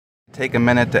take a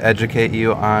minute to educate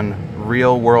you on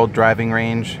real-world driving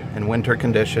range in winter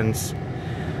conditions.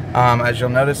 As you'll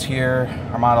notice here,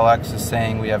 our Model X is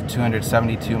saying we have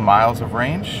 272 miles of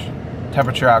range.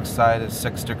 Temperature outside is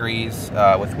 6 degrees.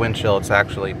 With wind chill, it's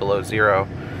actually below zero.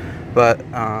 But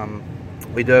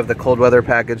we do have the cold weather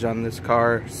package on this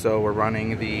car, so we're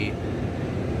running the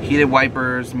heated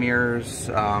wipers, mirrors.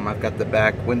 I've got the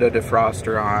back window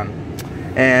defroster on.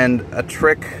 And a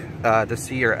trick to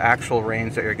see your actual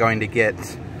range that you're going to get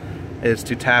is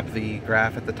to tap the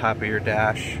graph at the top of your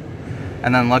dash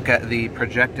and then look at the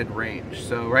projected range.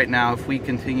 So right now, if we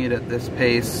continued at this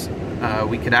pace,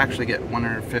 we could actually get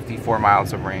 154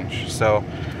 miles of range. So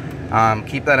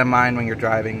keep that in mind when you're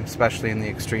driving, especially in the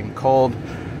extreme cold.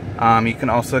 You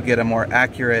can also get a more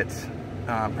accurate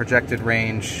projected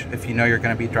range if you know you're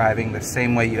going to be driving the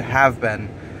same way you have been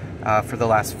for the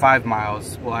last 5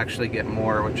 miles. We'll actually get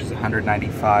more, which is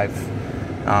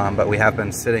 195, but we have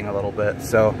been sitting a little bit.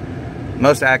 So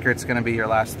most accurate is going to be your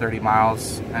last 30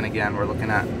 miles, and again, we're looking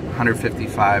at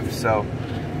 155. So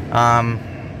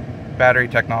battery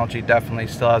technology definitely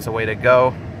still has a way to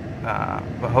go,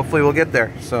 but hopefully we'll get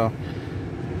there. So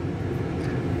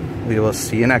we will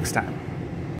see you next time.